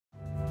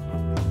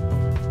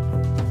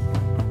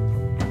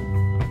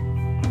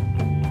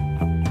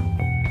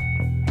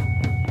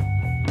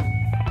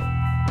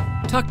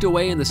Tucked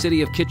away in the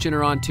city of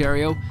Kitchener,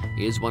 Ontario,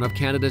 is one of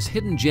Canada's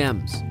hidden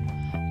gems.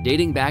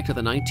 Dating back to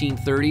the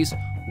 1930s,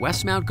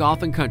 Westmount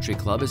Golf and Country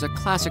Club is a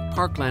classic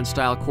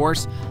parkland-style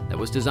course that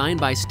was designed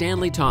by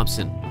Stanley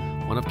Thompson,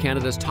 one of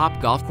Canada's top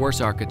golf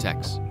course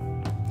architects.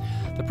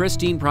 The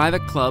pristine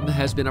private club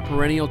has been a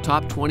perennial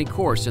top 20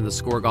 course in the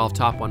SCOREGolf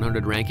Top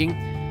 100 ranking,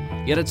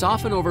 yet it's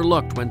often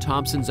overlooked when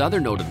Thompson's other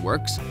noted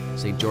works,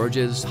 St.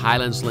 George's,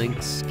 Highlands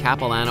Links,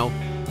 Capilano,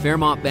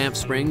 Fairmont Banff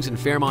Springs, and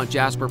Fairmont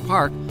Jasper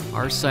Park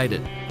are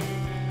cited.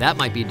 That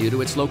might be due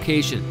to its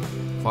location,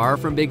 far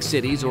from big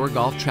cities or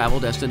golf travel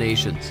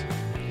destinations.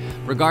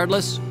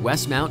 Regardless,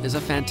 Westmount is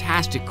a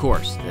fantastic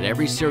course that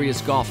every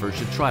serious golfer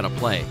should try to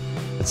play.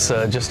 It's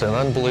just an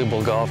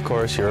unbelievable golf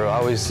course. You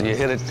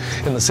hit it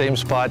in the same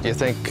spot, you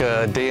think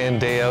day in,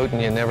 day out,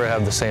 and you never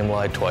have the same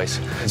lie twice.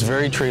 It's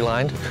very tree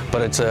lined,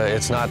 but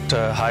it's not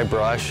high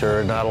brush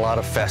or not a lot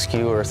of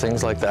fescue or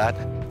things like that.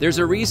 There's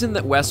a reason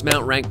that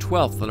Westmount ranked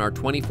 12th in our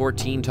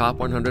 2014 Top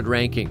 100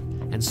 ranking,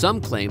 and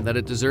some claim that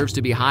it deserves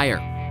to be higher.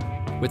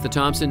 With the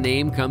Thompson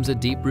name comes a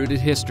deep-rooted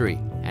history,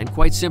 and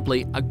quite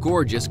simply, a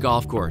gorgeous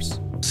golf course.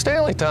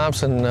 Stanley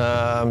Thompson,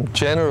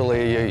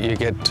 generally you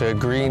get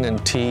green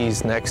and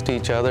tees next to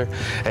each other,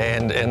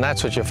 and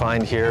that's what you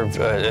find here.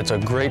 It's a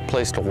great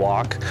place to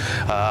walk.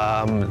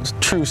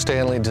 True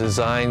Stanley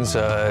designs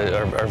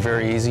are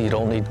very easy. You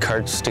don't need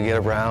carts to get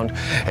around,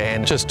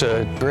 and just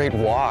a great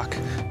walk.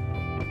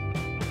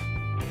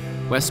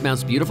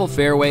 Westmount's beautiful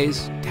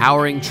fairways,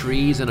 towering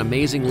trees, and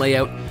amazing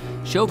layout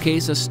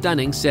showcase a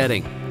stunning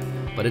setting.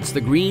 But it's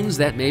the greens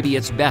that may be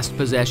its best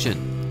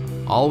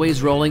possession.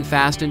 Always rolling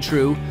fast and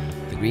true,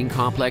 the green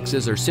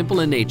complexes are simple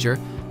in nature,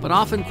 but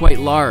often quite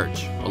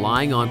large,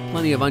 relying on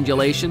plenty of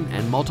undulation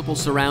and multiple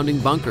surrounding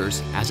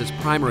bunkers as its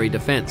primary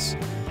defense,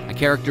 a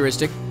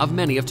characteristic of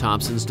many of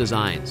Thompson's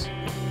designs.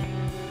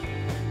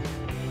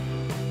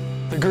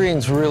 The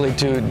greens really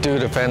do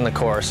defend the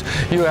course.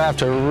 You have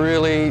to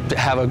really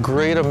have a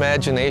great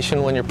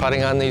imagination when you're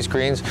putting on these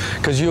greens,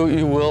 because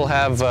you will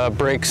have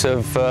breaks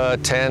of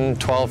 10,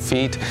 12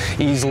 feet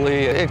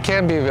easily. It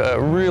can be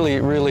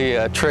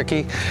really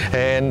tricky,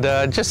 and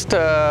I just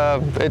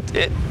go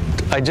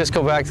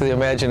back to the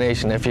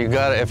imagination. If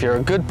you're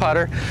a good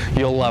putter,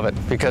 you'll love it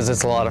because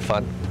it's a lot of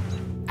fun.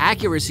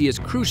 Accuracy is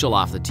crucial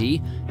off the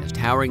tee, as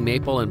towering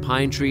maple and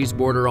pine trees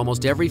border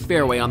almost every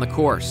fairway on the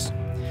course.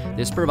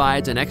 This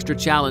provides an extra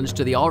challenge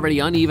to the already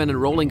uneven and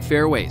rolling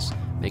fairways,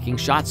 making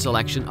shot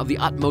selection of the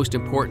utmost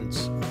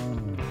importance.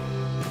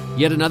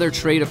 Yet another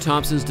trait of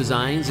Thompson's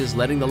designs is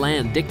letting the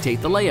land dictate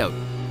the layout,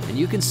 and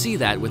you can see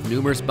that with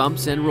numerous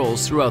bumps and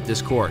rolls throughout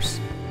this course.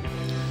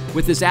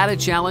 With this added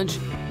challenge,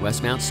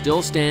 Westmount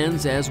still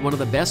stands as one of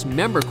the best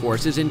member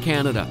courses in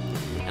Canada,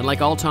 and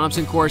like all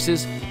Thompson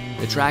courses,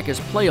 the track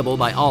is playable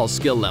by all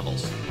skill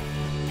levels.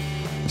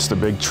 It's the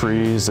big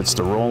trees, it's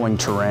the rolling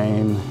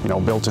terrain,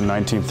 built in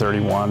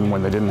 1931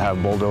 when they didn't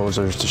have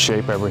bulldozers to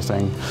shape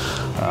everything.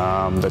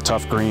 The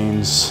tough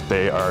greens,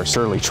 they are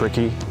certainly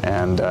tricky,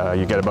 and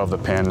you get above the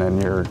pin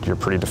and you're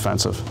pretty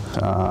defensive.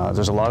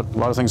 There's a lot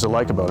of things to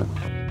like about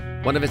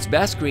it. One of its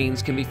best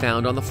greens can be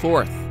found on the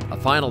 4th, a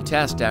final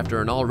test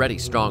after an already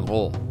strong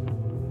hole.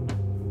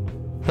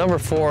 Number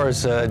 4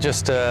 is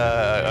just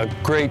a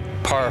great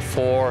par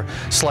 4,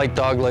 slight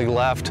dogleg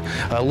left,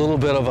 a little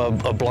bit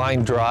of a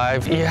blind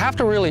drive. You have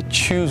to really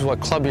choose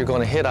what club you're going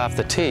to hit off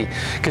the tee,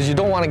 because you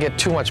don't want to get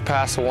too much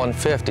past the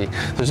 150.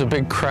 There's a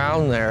big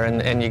crown there,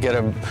 and you get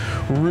a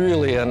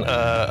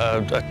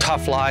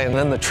tough lie, and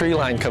then the tree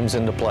line comes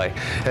into play,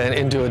 and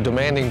into a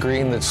demanding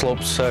green that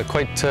slopes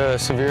quite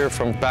severe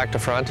from back to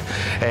front,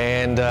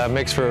 and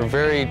makes for a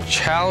very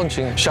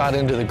challenging shot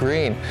into the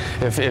green.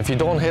 If you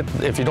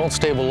don't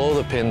stay below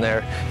the pin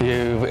there,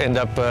 you end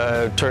up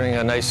turning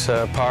a nice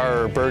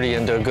par or birdie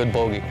into a good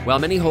bogey. While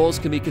many holes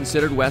can be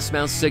considered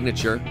Westmount's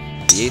signature,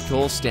 the 8th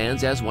hole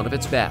stands as one of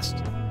its best.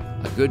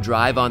 A good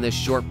drive on this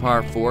short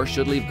par 4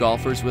 should leave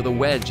golfers with a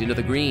wedge into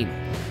the green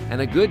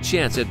and a good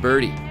chance at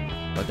birdie,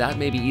 but that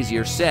may be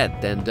easier said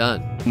than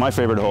done. My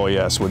favorite hole,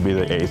 yes, would be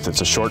the 8th.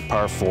 It's a short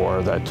par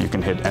 4 that you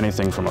can hit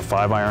anything from a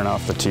 5-iron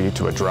off the tee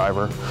to a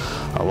driver.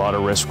 A lot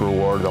of risk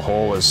reward. The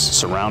hole is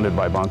surrounded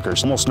by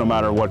bunkers. Almost no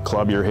matter what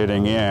club you're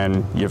hitting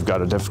in, you've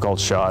got a difficult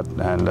shot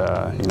and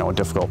a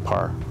difficult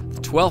par.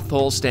 The 12th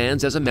hole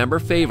stands as a member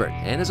favorite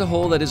and is a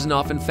hole that isn't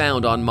often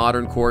found on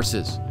modern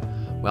courses.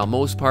 While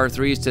most par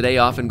 3s today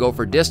often go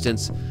for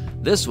distance,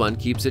 this one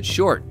keeps it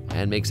short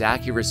and makes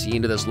accuracy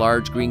into this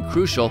large green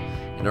crucial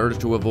in order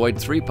to avoid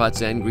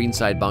 3-putts and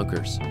greenside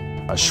bunkers.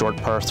 A short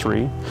par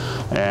 3,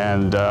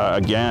 and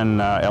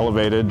again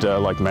elevated,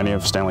 like many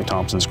of Stanley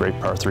Thompson's great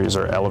par 3s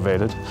are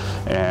elevated,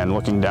 and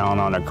looking down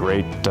on a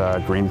great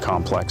green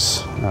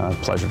complex.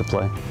 Pleasure to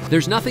play.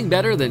 There's nothing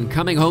better than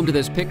coming home to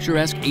this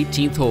picturesque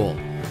 18th hole.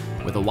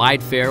 With a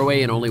wide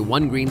fairway and only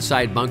one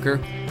greenside bunker,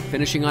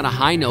 finishing on a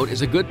high note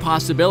is a good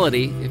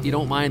possibility if you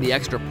don't mind the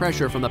extra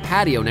pressure from the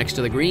patio next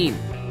to the green.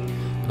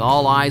 With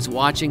all eyes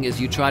watching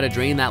as you try to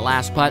drain that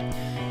last putt,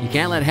 you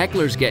can't let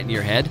hecklers get in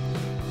your head.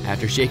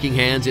 After shaking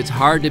hands, it's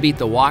hard to beat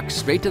the walk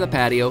straight to the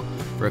patio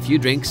for a few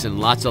drinks and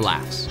lots of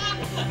laughs.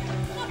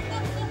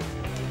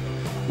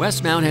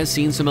 Westmount has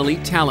seen some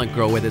elite talent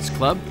grow with its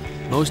club,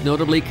 most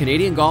notably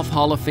Canadian Golf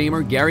Hall of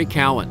Famer Gary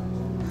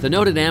Cowan. The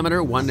noted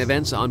amateur won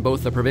events on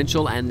both the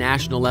provincial and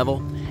national level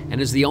and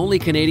is the only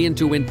Canadian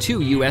to win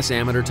 2 U.S.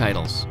 amateur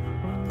titles.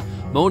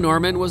 Mo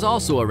Norman was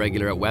also a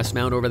regular at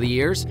Westmount over the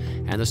years,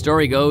 and the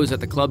story goes that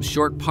the club's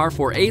short par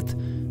 4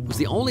 8th was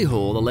the only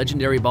hole the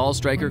legendary ball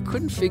striker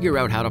couldn't figure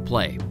out how to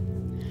play.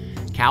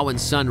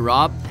 Cowan's son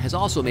Rob has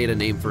also made a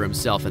name for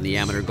himself in the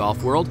amateur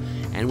golf world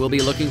and will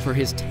be looking for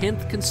his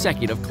 10th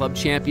consecutive club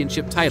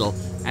championship title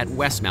at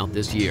Westmount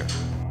this year.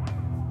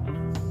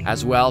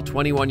 As well,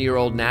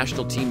 21-year-old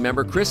national team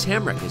member Chris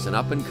Hemrick is an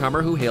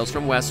up-and-comer who hails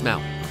from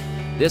Westmount.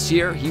 This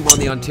year, he won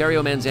the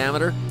Ontario Men's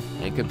Amateur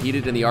and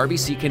competed in the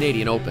RBC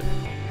Canadian Open.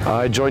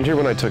 I joined here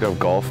when I took up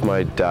golf.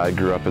 My dad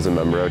grew up as a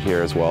member out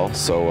here as well,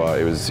 so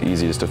it was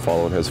easy just to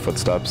follow in his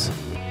footsteps.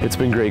 It's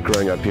been great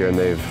growing up here, and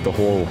the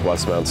whole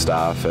Westmount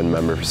staff and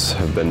members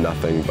have been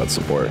nothing but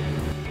support.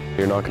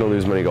 You're not going to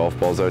lose many golf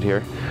balls out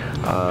here,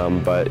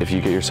 but if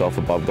you get yourself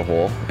above the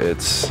hole,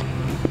 it's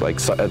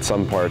like at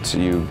some parts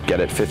you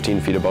get it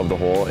 15 feet above the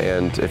hole,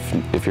 and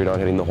if you're not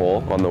hitting the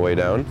hole on the way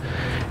down,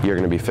 you're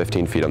going to be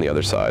 15 feet on the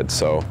other side.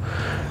 So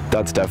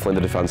that's definitely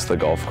the defense of the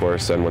golf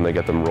course, and when they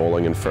get them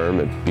rolling and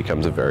firm, it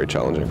becomes a very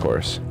challenging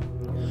course.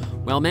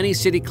 While many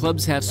city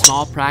clubs have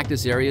small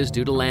practice areas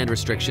due to land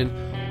restriction,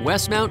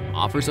 Westmount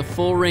offers a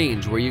full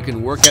range where you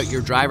can work out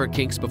your driver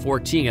kinks before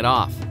teeing it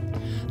off.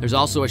 There's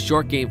also a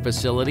short game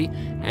facility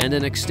and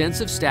an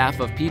extensive staff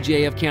of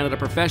PGA of Canada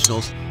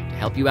professionals to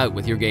help you out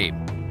with your game.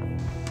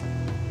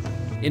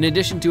 In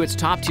addition to its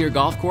top-tier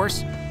golf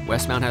course,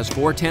 Westmount has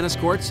 4 tennis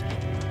courts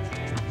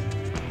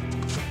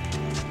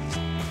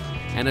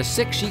and a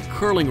 6-sheet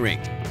curling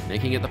rink,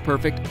 making it the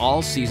perfect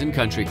all-season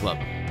country club.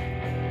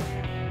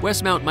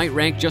 Westmount might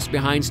rank just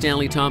behind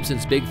Stanley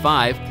Thompson's Big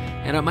 5,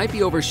 and it might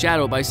be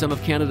overshadowed by some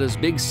of Canada's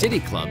big city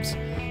clubs,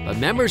 but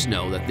members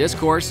know that this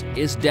course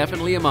is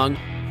definitely among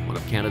one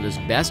of Canada's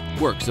best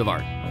works of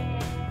art.